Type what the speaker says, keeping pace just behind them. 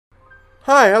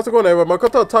Hi, how's it going, everyone?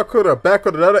 Makoto Otakudo back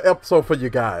with another episode for you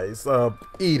guys of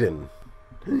Eden.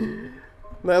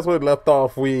 Last we left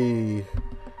off, we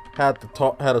had a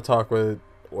talk with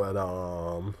finished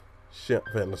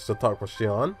the talk with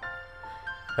Shion.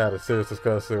 Had a serious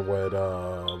discussion with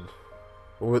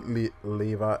Levy.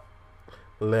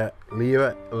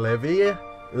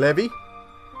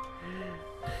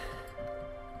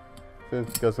 Serious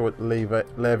discussion with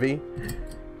Levy.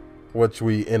 Which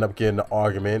we end up getting an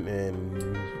argument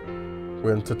and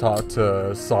went to talk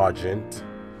to Sergeant.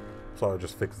 Sorry,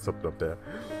 just fixing something up there.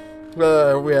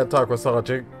 We had to talk with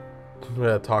Sergeant. We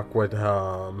had to talk with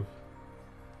what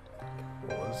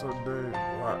was her name?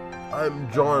 I'm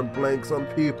drawing blanks on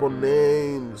people's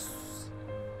names.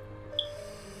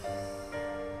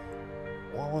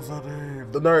 What was her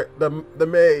name? The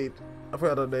maid. I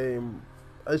forgot her name.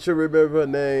 I should remember her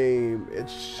name. It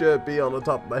should be on the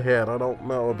top of my head. I don't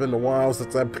know. It's been a while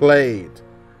since I played.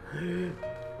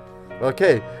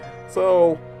 Okay,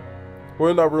 so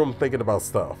we're in our room thinking about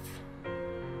stuff.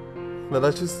 Now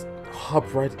let's just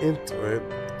hop right into it.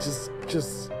 Let's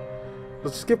just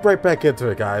get right back into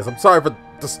it, guys. I'm sorry for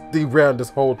just derailing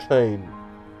this whole train.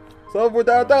 So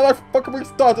without that, let's fucking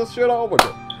restart this shit all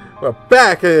again. We're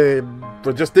back and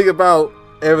we're just thinking about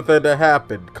everything that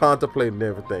happened, contemplating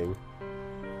everything.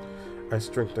 I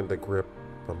strengthened the grip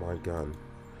of my gun.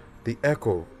 The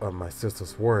echo of my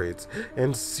sister's words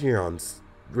and Sion's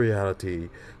reality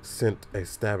sent a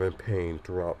stabbing pain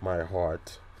throughout my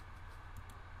heart.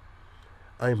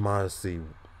 A modest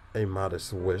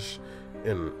wish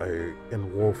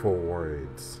in woeful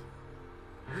words.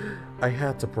 I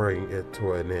had to bring it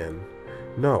to an end.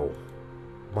 No,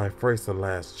 my first and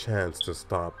last chance to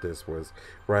stop this was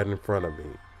right in front of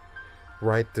me.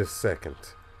 Right this second.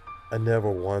 I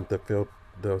never wanted to feel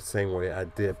the same way I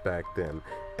did back then,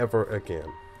 ever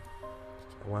again.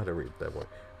 Why did I read that one?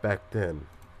 Back then.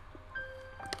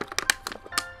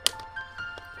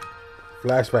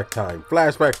 Flashback time.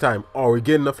 Flashback time. Are we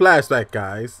getting a flashback,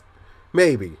 guys?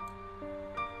 Maybe.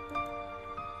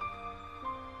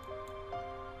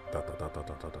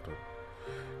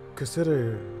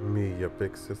 Consider me your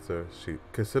big sister, she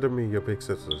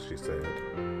said.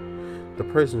 The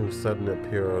person who suddenly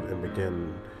appeared and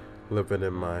began living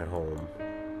in my home,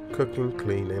 cooking,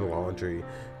 cleaning, laundry,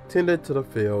 tended to the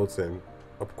fields, and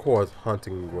of course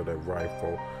hunting with a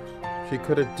rifle. She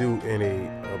couldn't do any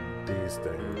of these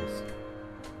things.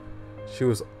 She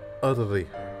was utterly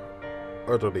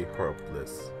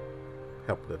helpless.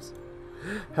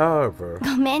 However,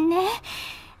 I'm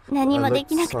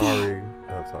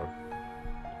sorry.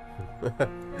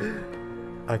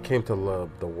 I came to love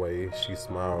the way she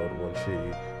smiled when she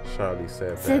shyly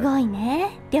said that.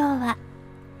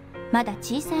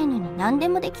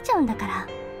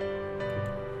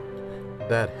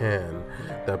 That hand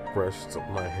that brushed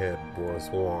my head was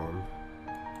warm.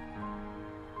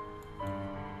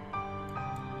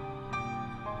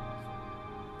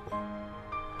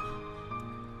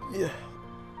 Yeah.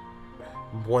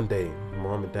 One day,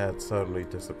 Mom and Dad suddenly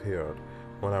disappeared.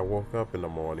 When I woke up in the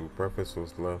morning, breakfast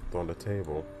was left on the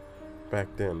table. Back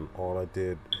then, all I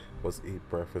did was eat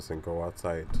breakfast and go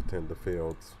outside to tend the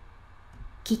fields.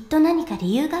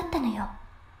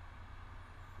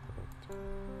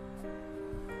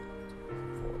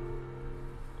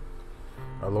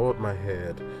 I lowered my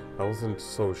head. I wasn't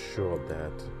so sure of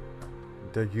that.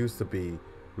 There used to be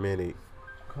many...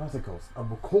 Consequences.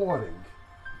 I'm recording.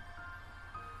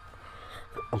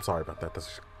 I'm sorry about that.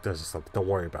 That's just something. Don't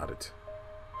worry about it.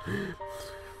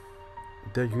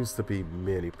 There used to be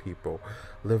many people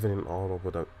living all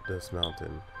over this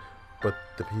mountain, but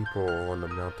the people on the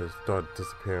mountain started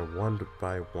disappearing one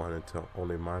by one until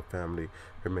only my family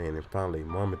remained, and finally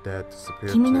Mom and Dad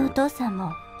disappeared too.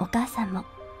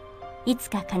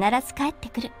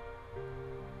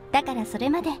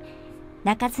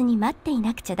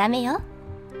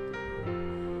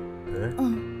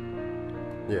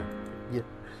 Yeah.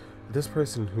 This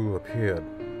person who appeared,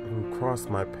 who crossed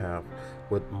my path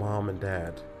with Mom and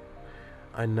Dad,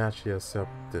 I naturally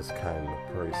accept this kind of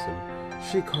person.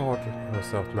 She called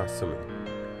herself Nasumi,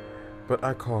 but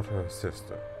I called her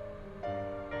sister.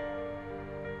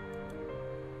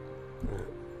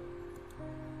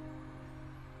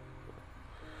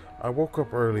 I woke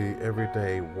up early every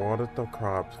day, watered the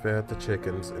crops, fed the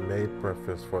chickens, and made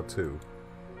breakfast for two.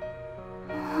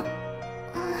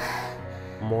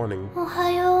 Morning.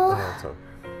 Ohayo.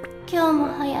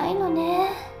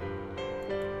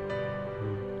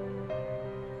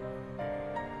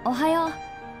 Ohayo.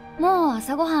 もう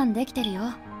朝ごはんできてるよ。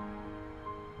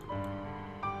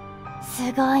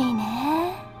すごい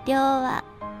ね、りょうは。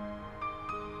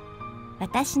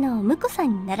私のお婿さ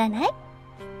んにならない？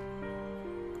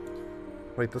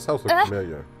 Wait, this house looks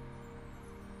familiar.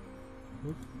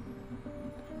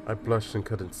 I blushed and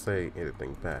couldn't say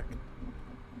anything back.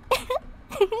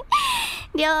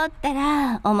 りょうった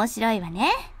ら面白いわ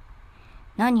ね。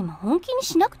何も本気に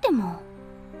しなくても。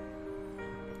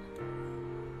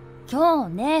今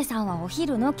日姉さんはお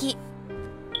昼抜き。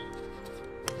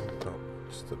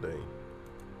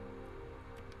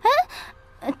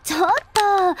ちょっ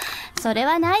とそれ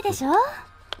はないでしょ。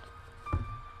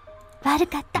悪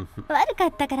か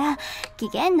ったから機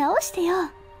嫌直してよ、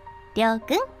りょう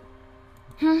くん。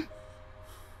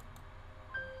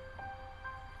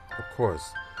Of course,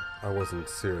 I wasn't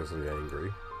seriously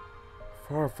angry.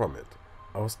 Far from it.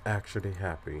 I was actually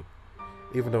happy.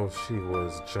 Even though she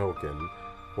was joking,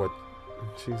 what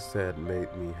she said made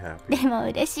me happy. でも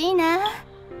嬉しいな。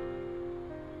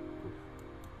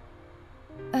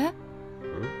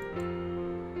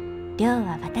りょう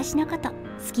は私のこと好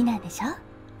きなんでしょ？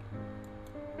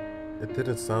 It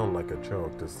didn't sound like a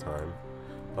joke this time.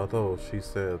 Although she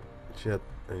said she had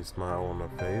a smile on her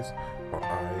face, her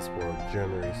eyes were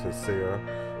genuinely sincere,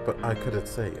 but I couldn't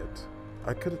say it.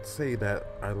 I couldn't say that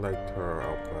I liked her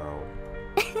out loud.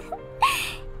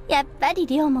 やっぱり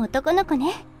りょうも男の子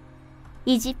ね。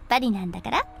意地っ張りなんだ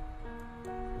から。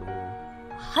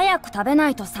早く食べな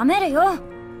いと冷めるよ。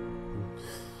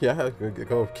Yeah,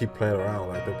 go keep playing around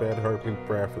like the bed hurt me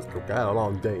breakfast. Got a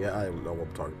long day. I don't know what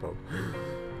I'm talking about.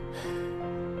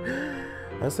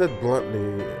 I said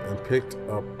bluntly and picked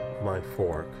up my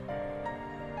fork.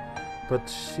 But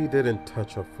she didn't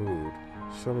touch her food.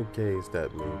 She only gazed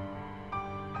at me.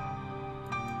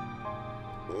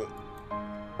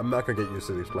 I'm not gonna get used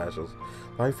to these flashes.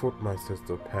 Life with my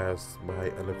sister passed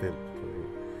by uneventfully.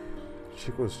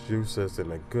 She was useless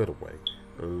in a good way,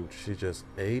 and she just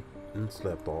ate and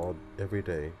slept every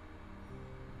day.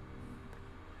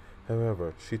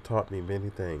 However, she taught me many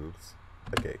things.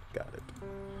 Okay, got it.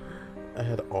 I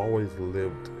had always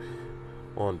lived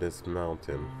on this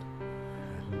mountain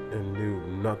and knew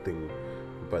nothing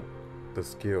but the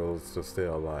skills to stay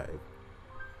alive.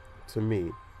 To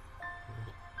me,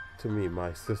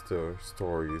 my sister's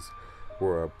stories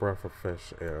were a breath of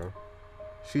fresh air.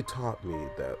 She taught me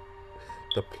that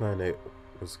the planet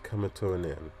was coming to an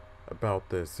end, about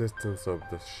the existence of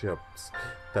the ships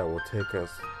that will take us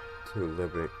to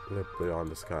live beyond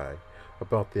the sky,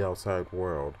 about the outside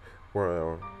world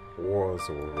where wars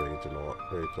will rage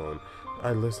on.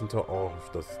 I listened to all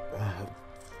of this.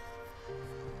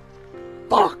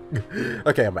 Fuck!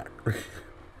 Okay, I'm back.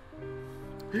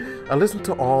 I listened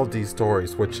to all these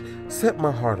stories, which set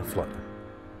my heart aflutter.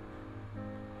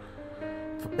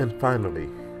 And finally,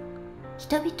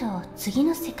 人々を次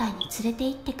の世界に連れて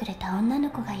行ってくれた女の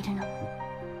子がいるの。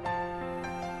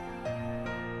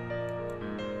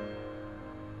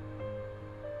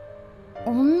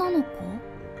女の子？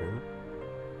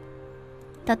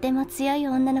とても強い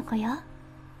女の子よ。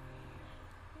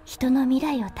人の未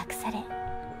来を託され、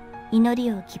祈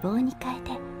りを希望に変え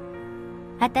て、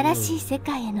新しい世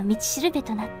界への道しるべ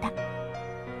となった。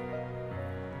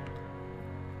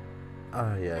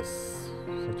yes.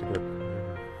 Such a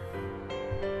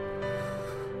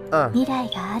good... 未来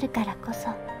があるからこそ、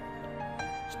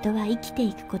人は生きて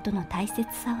いくことの大切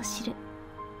さを知る。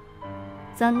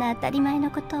そんな当たり前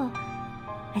のことを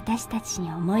私たちに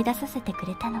思い出させてく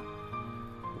れたの。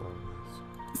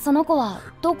その子は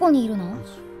どこにいるの？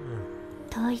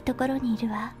遠いところにいる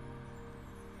わ。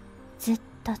ずっ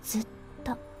と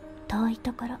遠い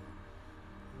ところ。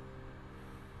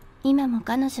今も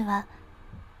彼女は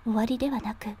終わりでは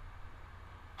なく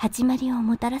始まりを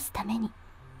もたらすために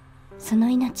その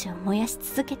命を燃やし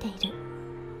続けている。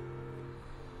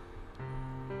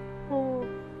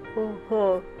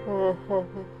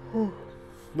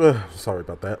Sorry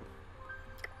about that.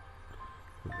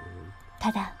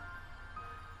 ただ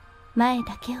前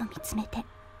だけを見つめて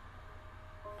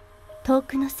遠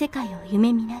くの世界を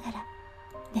夢見ながら。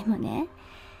でもね、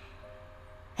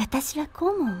私はこ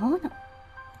うも思うの。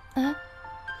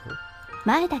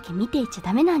前だけ見ていちゃ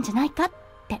ダメなんじゃないかっ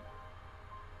て。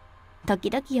時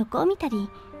々横を見たり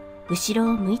後ろ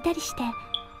を向いたりして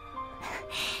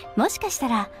もしかした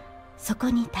らそこ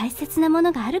に大切なも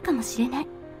のがあるかもしれない。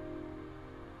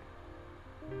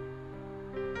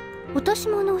落とし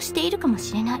物をしているかも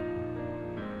しれない。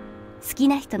好き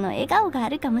な人の笑顔があ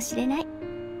るかもしれない。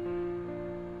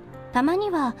たまに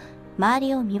は周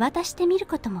りを見渡してみる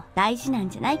ことも大事なん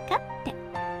じゃないかって。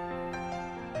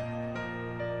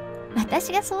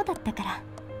私がそうだったから。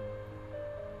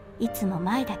いつも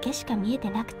前だけしか見えて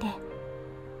なくて、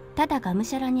ただがむ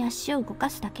しゃらに足を動か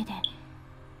すだけで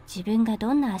自分が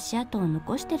どんな足跡を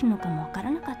残してるのかもわか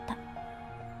らなかった。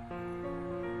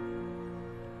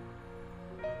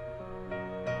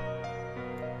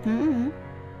うん。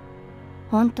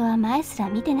本当は前すら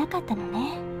見てなかったの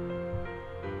ね。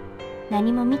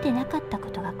何も見てなかったこ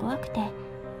とが怖くて、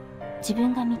自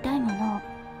分が見たいものを、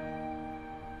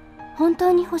本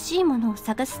当に欲しいものを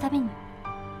探す旅に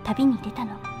出た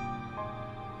の。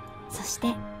そし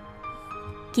て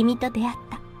君と出会っ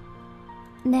た。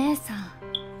姉さん、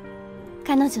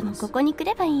彼女もここに来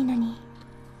ればいいのに。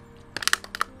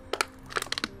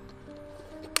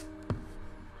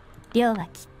りょうは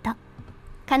きっと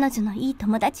彼女のいい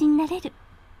友達になれる。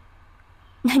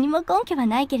何も根拠は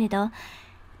ないけれど、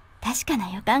確かな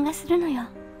予感がするのよ。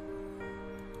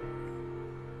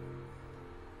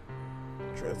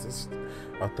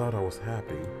I thought I was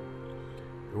happy.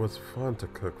 It was fun to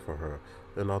cook for her,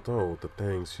 and although the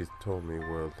things she told me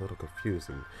were a little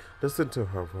confusing, listening to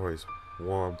her voice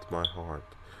warmed my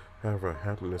heart. However,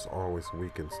 happiness always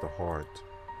weakens the heart.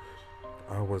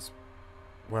 I'm gonna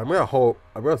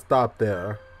stop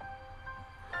there.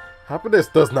 Happiness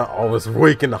does not always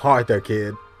weaken the heart there,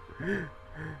 kid.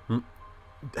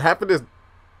 Happiness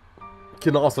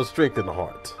can also strengthen the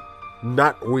heart.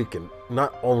 Not weaken.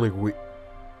 Not only weak.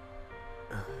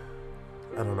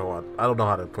 I don't know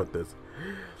how to put this.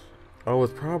 I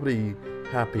was probably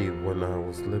happy when I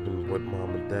was living with mom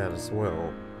and dad as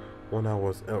well. When I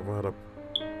was enveloped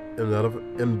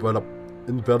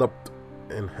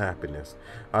in happiness,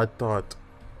 I thought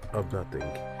of nothing.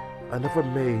 I never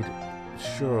made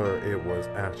sure it was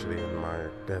actually in my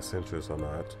best interest or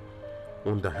not.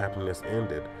 When the happiness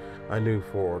ended, I knew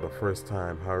for the first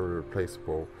time how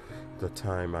irreplaceable the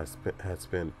time I had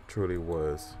spent truly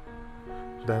was.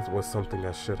 That was something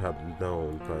I should have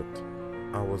known, but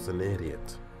I was an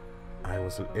idiot. I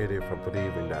was an idiot for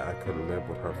believing that I could live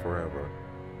with her forever.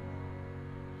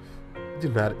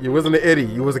 You wasn't an idiot.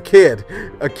 You was a kid.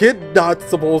 A kid not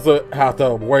supposed to have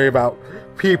to worry about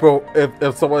people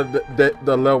if someone that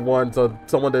the loved ones or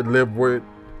someone that lived with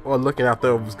or looking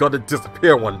after was going to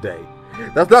disappear one day.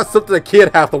 That's not something a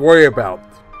kid has to worry about.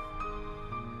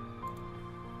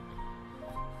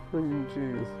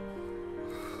 Jeez.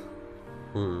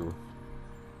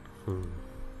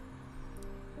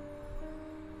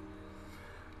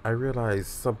 I realized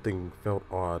something felt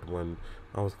odd when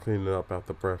I was cleaning up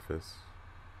after breakfast.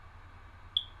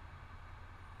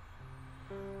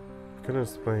 I couldn't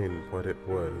explain what it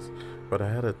was, but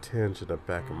I had a tinge in the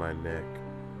back of my neck.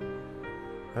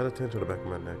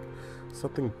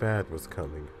 Something bad was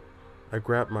coming. I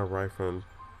grabbed my rifle and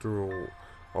threw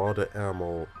all the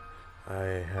ammo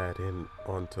I had in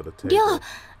onto the table. りょう、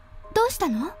どうした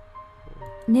の？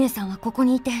姉さんはここ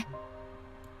にいて。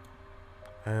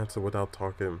I answered without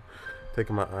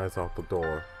taking my eyes off the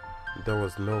door. There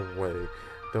was no way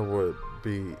there would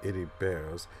be any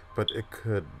bears, but it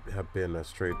could have been a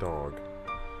stray dog.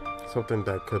 Something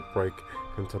that could break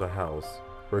into the house.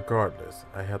 Regardless,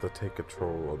 I had to take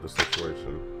control of the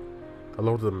situation. I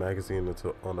loaded the magazine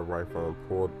on the rifle and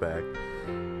pulled back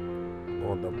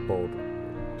on the bolt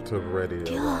to ready it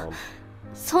around.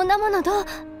 そんなものどう？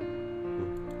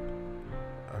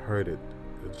 I heard it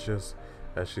just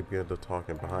as she began to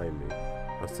talking behind me.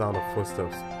 A sound of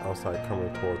footsteps outside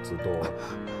coming towards the door.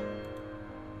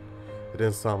 It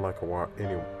didn't sound like wild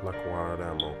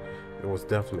animal. It was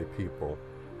definitely people.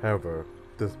 However,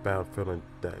 this bad feeling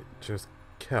that just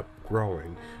kept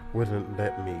growing wouldn't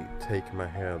let me take my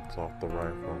hands off the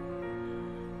rifle.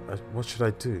 What should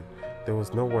I do? There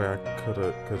was no way I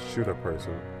could shoot a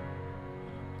person.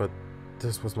 But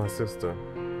this was my sister.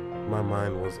 My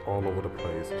mind was all over the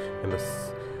place, and the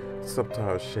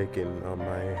subtle shaking of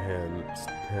my hand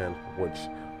which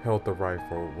held the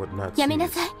rifle would not cease. やめな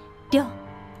さい、りょう。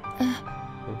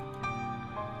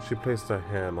She placed her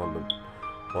hand on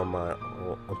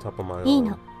top of my いい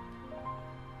arm. の。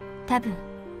多分、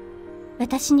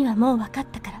私にはもう分かっ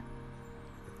たから。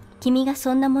君が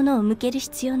そんなものを向ける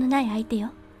必要のない相手よ。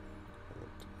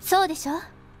そうでしょ？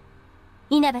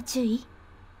稲葉注意。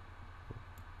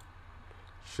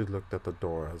She looked at the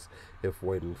door as if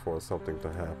waiting for something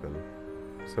to happen.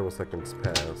 Several seconds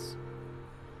passed.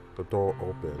 The door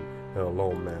opened and a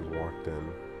lone man walked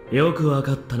in. よくわ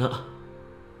かったな。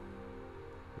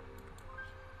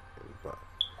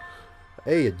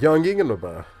Hey, a young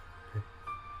Inaba.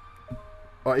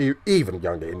 Or even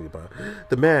younger Inaba.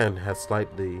 The man had a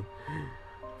slightly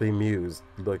bemused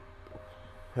look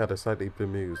on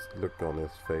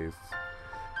his face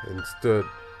and stood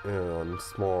on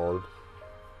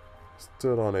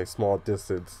a small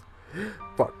distance.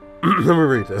 Fuck. Let me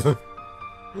read this.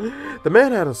 The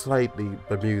man had a slightly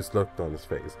bemused look on his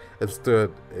face and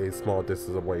stood a small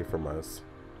distance away from us.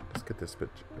 Let's get this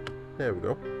picture. There we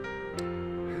go.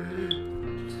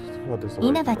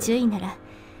 稲葉注意なら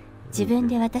自分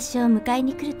で私を迎え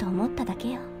に来ると思っただ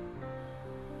けよ。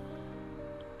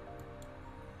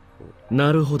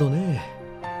なるほどね。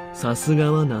さす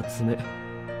がは夏目。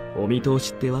お見通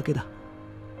しってわけだ。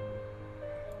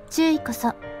注意こ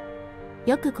そ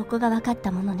よくここが分かっ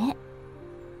たものね。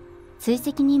追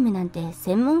跡任務なんて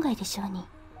専門外でしょうに。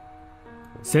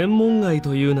専門外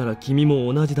というなら君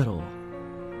も同じだろ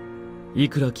う。い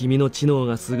くら君の知能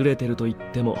が優れてると言っ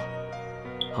ても、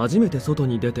初めて外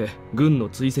に出て軍の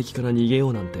追跡から逃げよ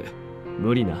うなんて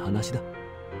無理な話だ。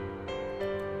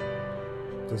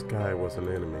This guy was an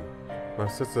enemy. My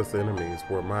sister's enemies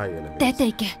were my enemies. 出て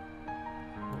行け。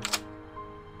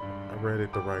I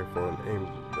readied the rifle and aimed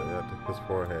at his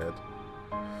forehead.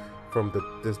 From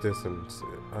this distance,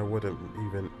 I wouldn't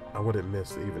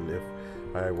miss even if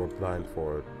I were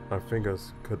blindfolded. My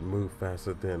fingers could move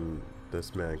faster than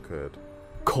this man could.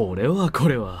 これ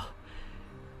は。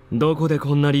どこで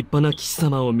こんな立派な騎士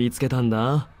様を見つけたん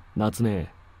だ、夏目。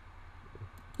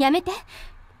やめて。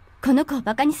この子を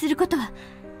バカにすることは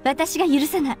私が許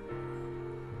さない。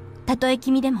たとえ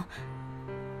君でも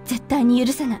絶対に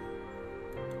許さない。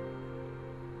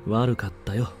悪かっ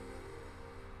たよ。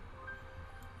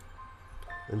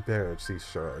Embarrassed, he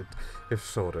shrugged his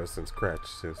shoulders and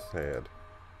scratched his head.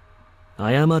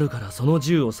 謝るからその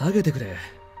銃を下げてくれ。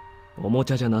おも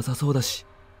ちゃじゃなさそうだし、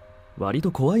割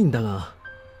と怖いんだが。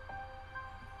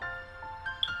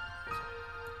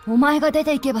お前が出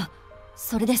て行けば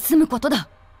それで済むことだ。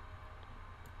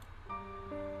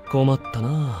困った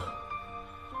な。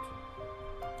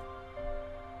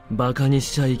バカに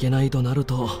しちゃいけないとなる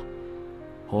と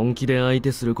本気で相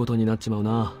手することになっちまう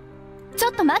な。ちょ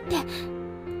っと待って。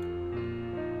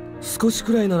少し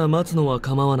くらいなら待つのは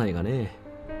構わないがね。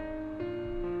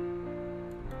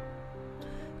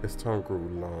His tongue grew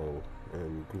long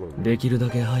and gloomy. できるだ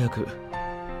け早く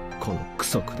このク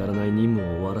ソくだらない任務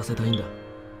を終わらせたいんだ。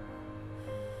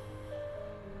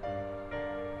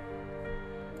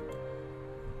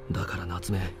だから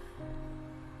夏目、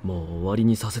もう終わり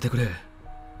にさせてくれ。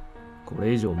こ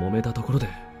れ以上揉めたところで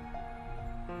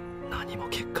何も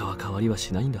結果は変わりは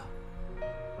しないんだ。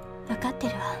分かって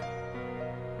るわ。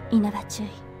稲葉注意。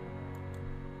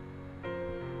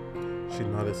 She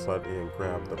nodded slightly and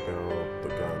grabbed the barrel of the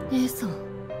gun. 姉さん。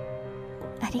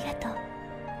ありがとう、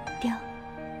りょう。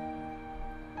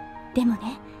でも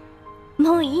ね、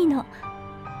もういいの。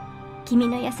君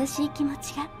の優しい気持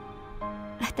ちが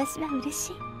私は嬉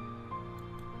しい。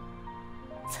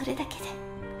それだけで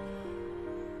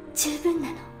十分な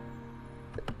の。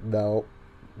 No.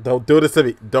 Don't do this to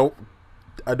me. Don't.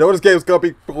 I know this game's gonna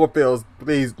be full of pills.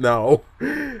 Please, no.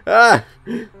 Ah!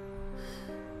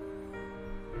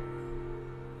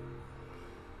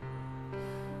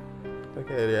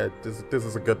 Okay, yeah, this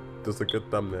is a good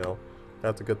thumbnail.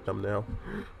 That's a good thumbnail.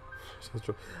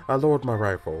 I lowered my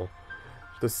rifle.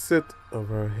 The scent of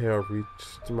her hair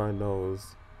reached my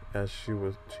nose as she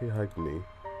hugged me.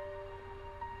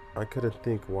 I couldn't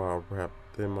think while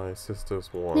wrapped in my sister's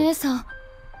warmth. 姉さん。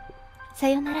さ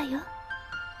よならよ。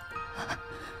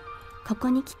ここ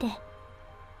に来て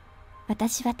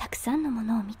私はたくさんのも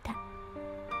のを見た。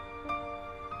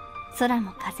空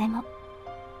も風も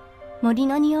森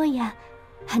の匂いや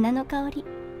花の香り、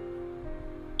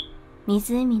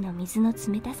湖の水の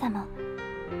冷たさも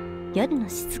夜の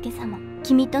静けさも。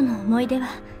君との思い出は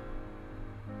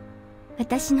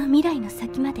私の未来の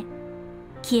先まで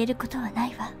消えることはな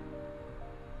いわ。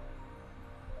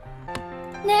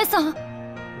姉さん。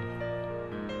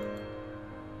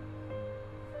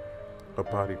 Her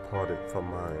body parted from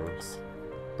mine.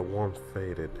 The warmth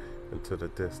faded into the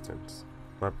distance.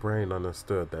 My brain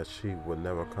understood that she would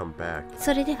never come back.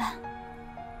 それでは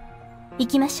行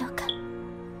きましょうか。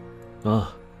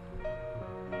ああ。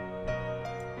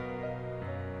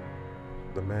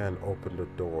 The man opened the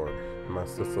door, and my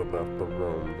sister left the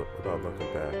room without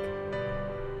looking back.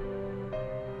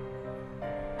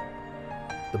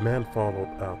 The man followed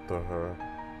after her.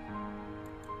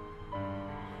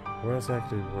 Where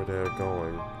exactly were they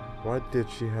going? Why did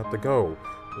she have to go?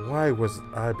 Why was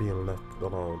I being left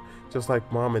alone, just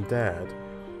like Mom and Dad?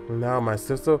 And now my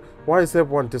sister? Why is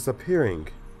everyone disappearing?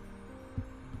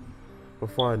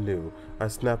 Before I knew, I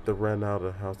snapped and ran out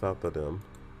of the house after them.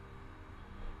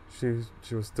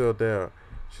 She was still there.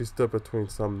 She stood between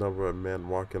some number of men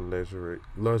walking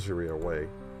luxury away.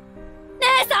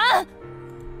 姉さん。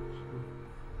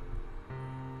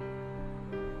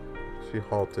 She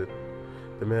halted.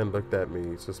 The man looked at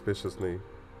me suspiciously,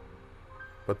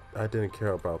 but I didn't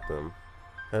care about them.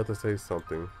 I had to say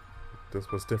something.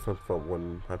 This was different from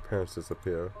when my parents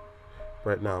disappeared.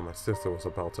 Right now, my sister was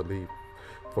about to leave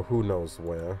for who knows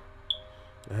where.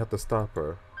 I had to stop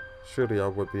her. Surely I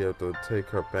would be able to take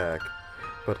her back.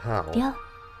 But how? りょう、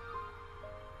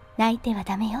泣いては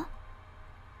ダメよ。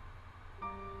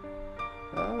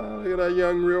Ah, look at that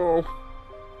young Ryou.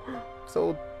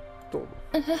 So...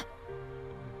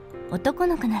 男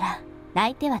の子なら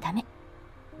泣いてはダメ。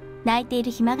泣いてい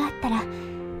る暇があったら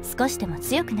少しでも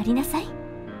強くなりなさい。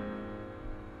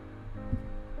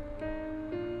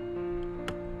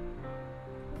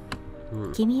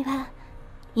君は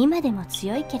今でも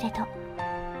強いけれど、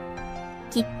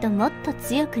きっともっと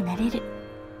強くなれる。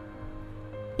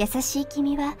優しい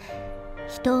君は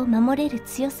人を守れる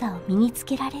強さを身につ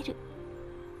けられる。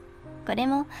これ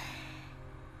も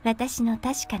私の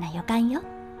確かな予感よ。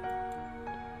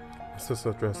My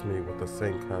sister addressed me with the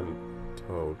same kind of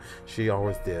tone she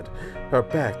always did. Her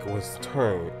back was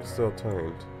still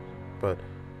turned. But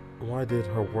why did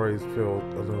her words feel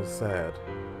a little sad?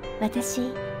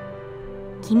 私、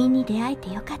君に出会え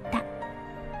てよかった。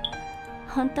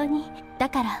本当に。だ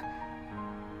から、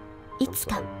いつ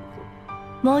か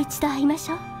もう一度会いま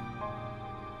しょう。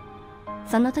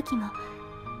その時も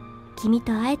君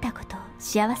と会えたことを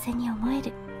幸せに思え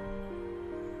る。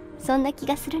そんな気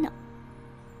がするの。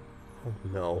Oh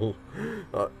no.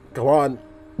 Come on.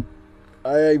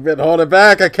 I ain't been holding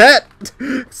back. I can't.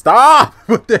 Stop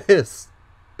with this.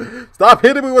 Stop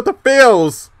hitting me with the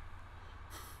feels.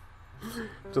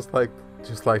 Just like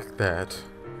that.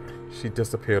 She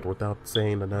disappeared without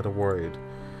saying another word.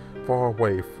 Far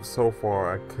away, so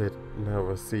far I could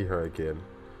never see her again.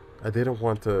 I didn't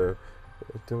want that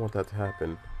to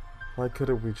happen. Why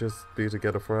couldn't we just be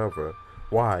together forever?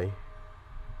 Why?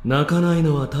 泣かない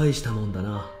のは大したもんだ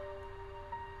な。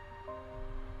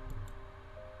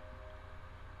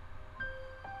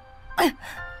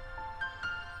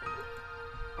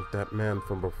That man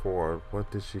from before,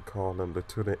 what did she call him? The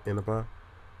Tuna Inaba?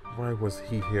 Why was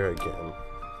he here again?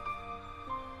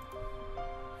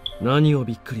 何を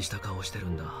びっくりした顔してる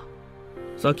んだ。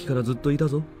さっきからずっといた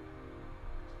ぞ。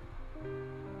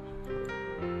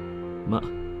ま、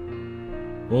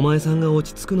お前さんが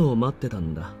落ち着くのを待ってた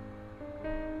んだ。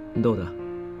どうだ、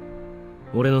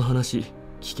俺の話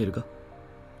聞けるか？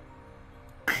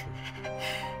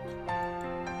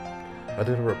 I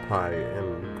didn't reply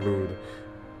and glued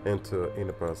into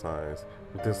Inaba's eyes.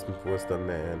 This was the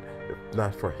man, if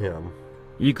not for him.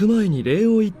 行く前に礼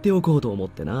を言っておこうと思っ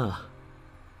てな。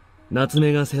夏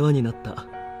目が世話になった。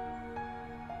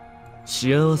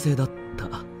幸せだった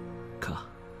か。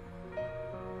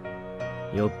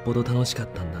よっぽど楽しかっ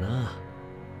たんだな。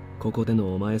ここで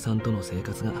のお前さんとの生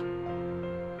活が。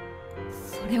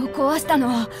それを壊したの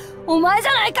はお前じ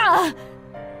ゃないか。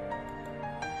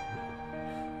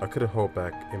I couldn't hold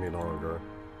back any longer.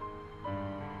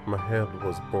 My head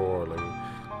was boiling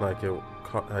like it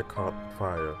had caught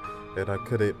fire, and I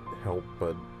couldn't help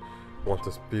but want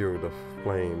to spew the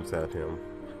flames at him.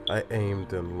 I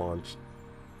aimed and launched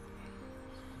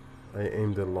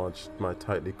my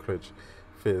tightly clenched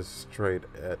fist straight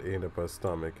at Inaba's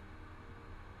stomach.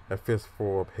 A fist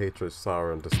full of hatred,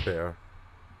 sorrow, and despair.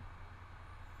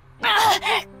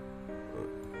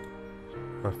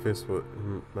 My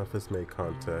fist made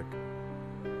contact,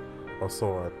 or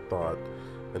so I thought,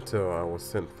 until I was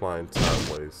sent flying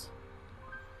sideways.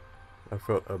 I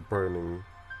felt a burning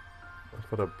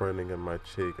in my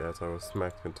cheek as I was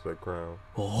smacked into the ground.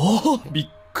 おお、びっ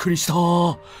くりした。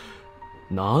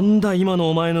なんだ今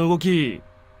のお前の動き、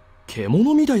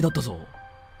獣みたいだったぞ。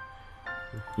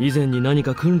以前に何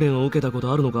か訓練を受けたこ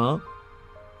とあるのか？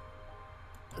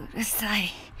うるさい。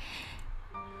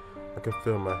I could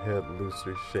feel my head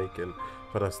loosely shaking,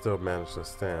 but I still managed to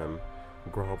stand,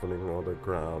 groveling on the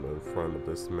ground in front of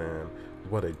this man.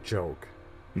 What a joke.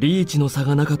 リーチの差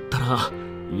がなかったら、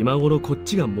今頃こっ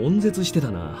ちが悶絶して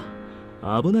たな。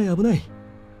危ない危ない。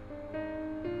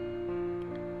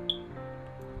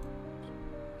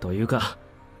というか、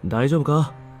大丈夫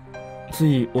か？つ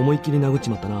い思いっきり殴っち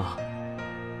まったな。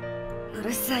う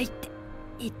るさいって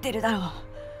言ってるだろ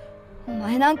う。お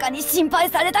前なんかに心配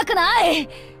されたくない。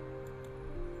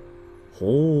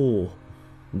ほう、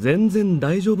全然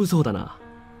大丈夫そうだな。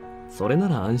それな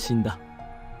ら安心だ。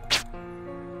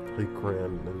He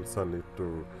grinned and suddenly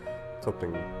threw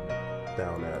something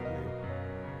down at me.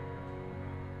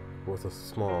 It was a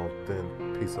small,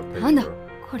 thin piece of なんだ paper.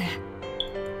 これ。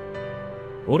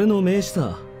俺の名刺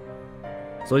さ。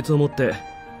そいつを持って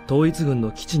統一軍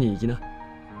の基地に行きな。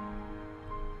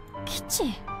基地？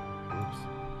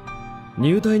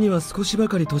入隊には少しば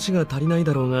かり年が足りない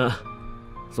だろうが、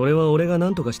それは俺が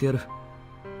何とかしてやる。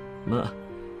まあ、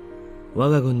我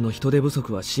が軍の人手不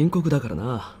足は深刻だから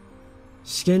な。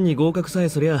試験に合格さえ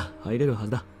すりゃ入れるはず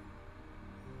だ。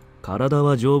体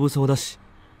は丈夫そうだし、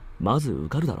まず受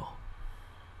かるだろ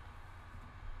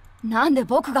なんで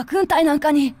僕が軍隊なん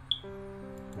かに。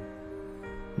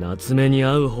夏目に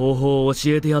会う方法を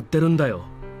教えてやってるんだよ。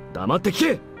黙って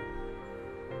聞け。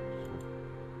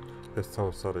His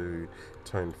tone suddenly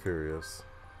turned furious.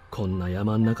 こんな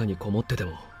山ん中にこもってて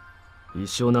も一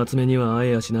生夏目には会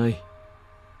えやしない。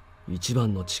一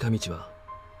番の近道は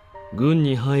軍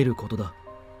に入ることだ。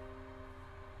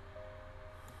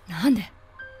なんで？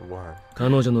 Why?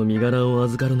 彼女の身柄を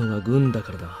預かるのが軍だ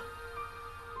からだ。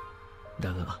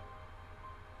だが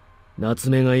夏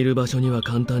目がいる場所には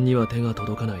簡単には手が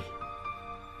届かない。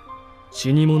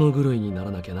死に物狂いにな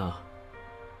らなきゃな。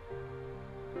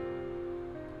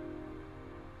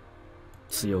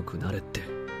強くなれって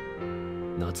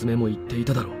夏目も言ってい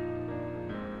ただろう。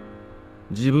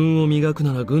自分を磨く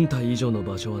なら軍隊以上の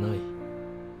場所はない。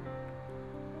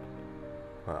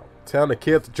Wow. Telling the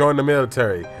kids to join the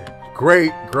military.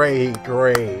 Great, great,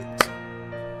 great.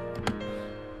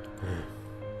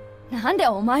 なんで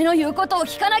お前の言うことを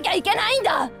聞かなきゃいけないん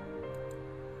だ。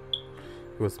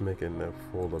 He was making a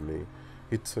fool of me.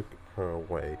 He took her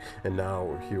away, and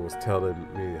now he was telling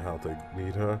me how to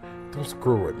meet her. Don't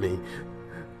screw with me.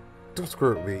 Don't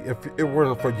screw with me. If it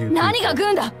weren't for you. 何が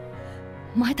軍だ。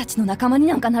お前たちの仲間に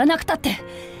なんかならなくたって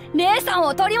姉さん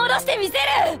を取り戻してみせる。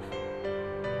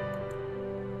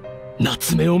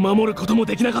夏目を守ることも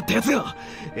できなかったやつが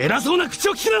偉そうな口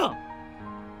を聞くな。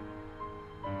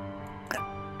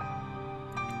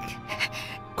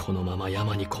このまま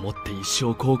山にこもって一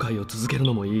生後悔を続ける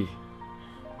のもいい。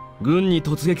軍に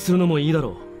突撃するのもいいだ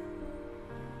ろ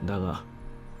う。だが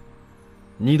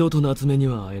二度と夏目に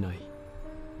は会えない。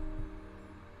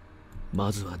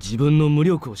まずは自分の無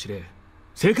力を知れ。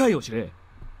世界を知れ。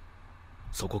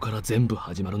そこから全部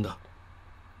始まるんだ。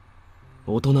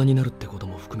大人になるってこと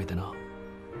も含めてな。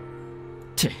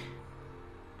チェ。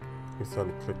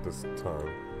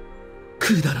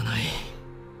くだらない。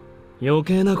余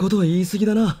計なことを言い過ぎ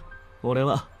だな、俺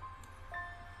は。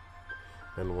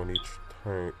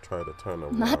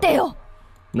待てよ。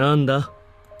なんだ。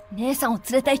姉さんを連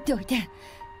れて行っておいて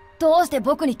どうして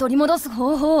僕に取り戻す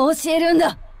方法を教えるん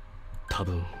だ。多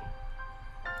分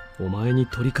お前に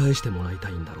取り返してもらいた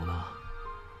いんだろうな、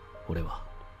俺は。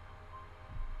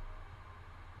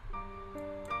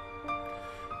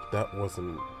That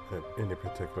wasn't any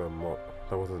particular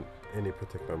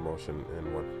emotion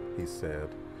in what he said.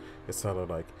 It sounded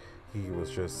like he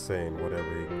was just saying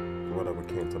whatever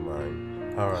came to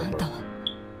mind. あんた However, は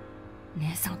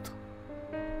姉さんと。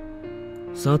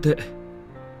さて、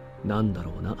なんだ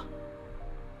ろうな。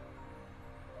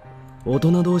大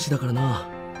人同士だからな。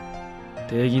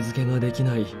定義づけができ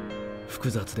ない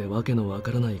複雑でわけのわ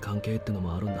からない関係っての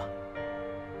もあるんだ。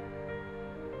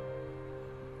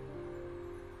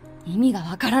意味が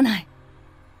わからない。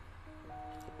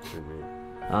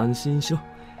安心しろ。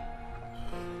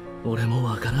俺も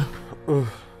わからん。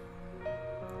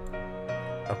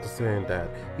after saying that,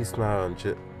 he smiled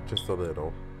just a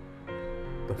little.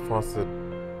 The faucet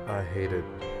I hated.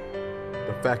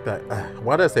 The fact that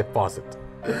why did I say faucet?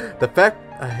 The fact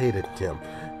I hated him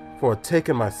for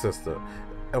taking my sister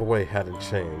away hadn't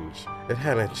changed. It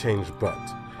hadn't changed, but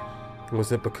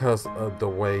was it because of the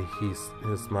way his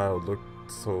smile looked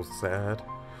so sad?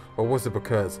 Or was it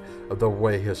because of the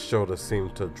way his shoulders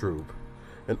seemed to droop?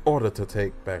 In order to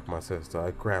take back my sister,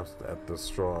 I grasped at the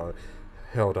straw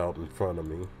held out in front of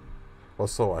me. Or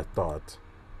so I thought.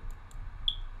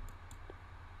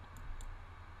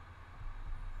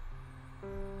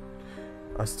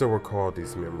 I still recall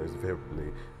these memories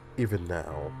vividly, even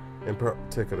now, and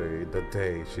particularly the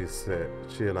day she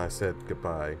and I said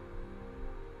goodbye.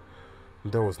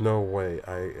 There was no way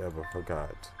I ever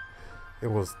forgot. It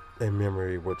was a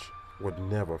memory which would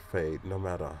never fade, no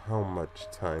matter how much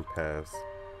time passed.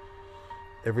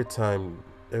 Every time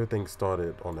everything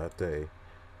started on that day,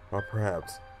 or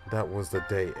perhaps that was the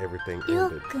day everything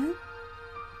ended.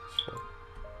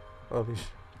 Holy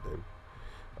shit.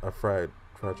 A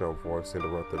fragile voice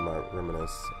interrupted my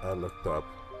reminiscence. I looked up.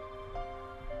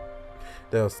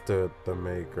 There stood the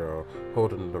maid girl,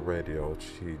 holding the radio.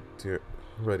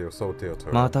 Radio so dear to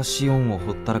her. またシオンを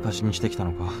ほったらかしにしてきた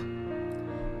のか。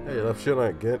Hey, you left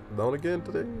Shion alone again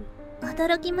today?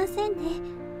 驚きませんね。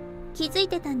気づい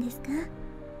てたんですか？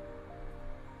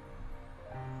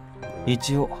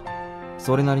一応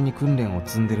それなりに訓練を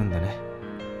積んでるんでね。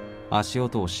足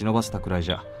音を忍ばせたくらい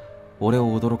じゃ俺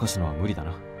を驚かすのは無理だ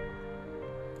な。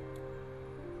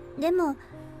でも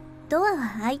ドア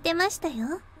は開いてました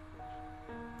よ。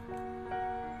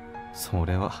そ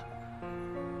れは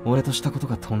俺としたこと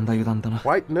がとんだ油断だな。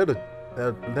 Quite negligent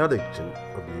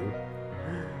of you.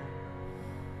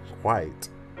 Quite.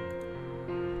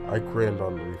 I grinned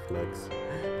on reflex.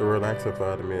 The relaxing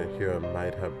vitamin here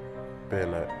might have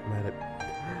been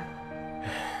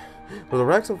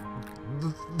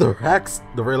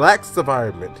the relaxed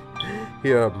environment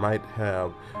here might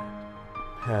have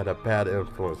had a bad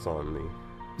influence on me.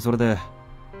 それで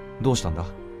どうしたんだ？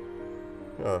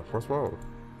 What's wrong?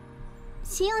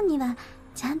 シオンには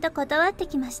ちゃんと断って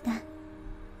きました。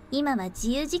今は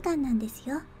自由時間なんです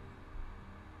よ。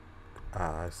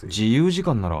I see. 自由時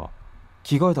間なら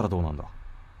着替えたらどうなんだ？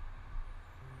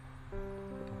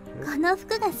この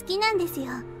服が好きなんですよ。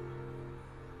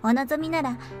お望みな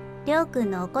らりょうくん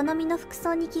のお好みの服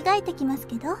装に着替えてきます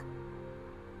けど。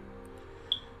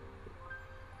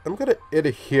I'm gonna end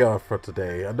it here for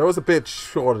today. I know it's a bit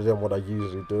shorter than what I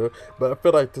usually do, but I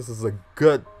feel like this is a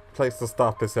good place to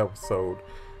stop this episode.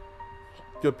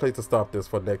 Good place to stop this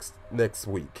for next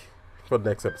week, for the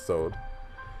next episode.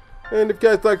 And if you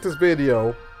guys like this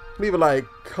video, leave a like,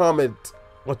 comment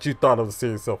what you thought of the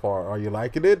series so far. Are you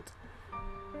liking it?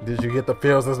 Did you get the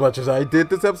feels as much as I did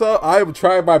this episode? I am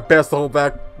trying my best to hold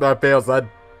back my feels. I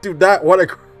do not want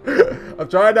to. I'm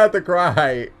trying not to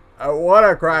cry. I want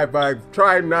to cry, but I'm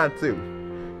trying not to,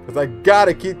 because I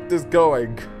gotta keep this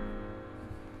going.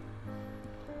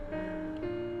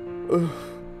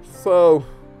 So,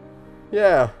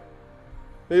 yeah.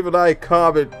 Leave a like,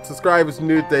 comment, subscribe if it's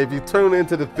new today. If you tune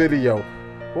into the video,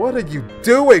 what are you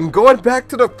doing? Going back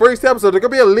to the first episode. There's gonna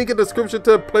be a link in the description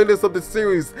to the playlist of the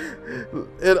series,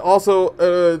 and also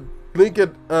link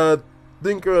annotation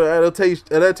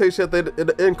at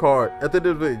the end card at the end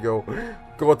of the video.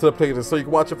 Go to the playlist so you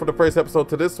can watch it from the first episode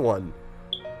to this one.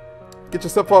 Get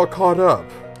yourself all caught up.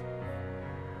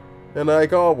 And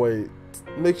like always,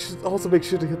 make sure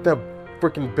to hit that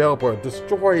freaking bell button,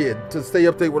 destroy it to stay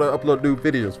updated when I upload new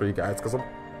videos for you guys, because I'm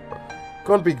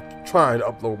gonna be trying to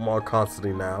upload more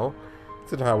constantly now.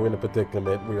 Since how we're in a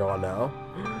predicament we are now.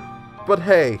 But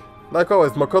hey, like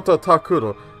always, Makoto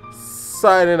Otakudo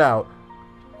signing out.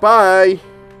 Bye.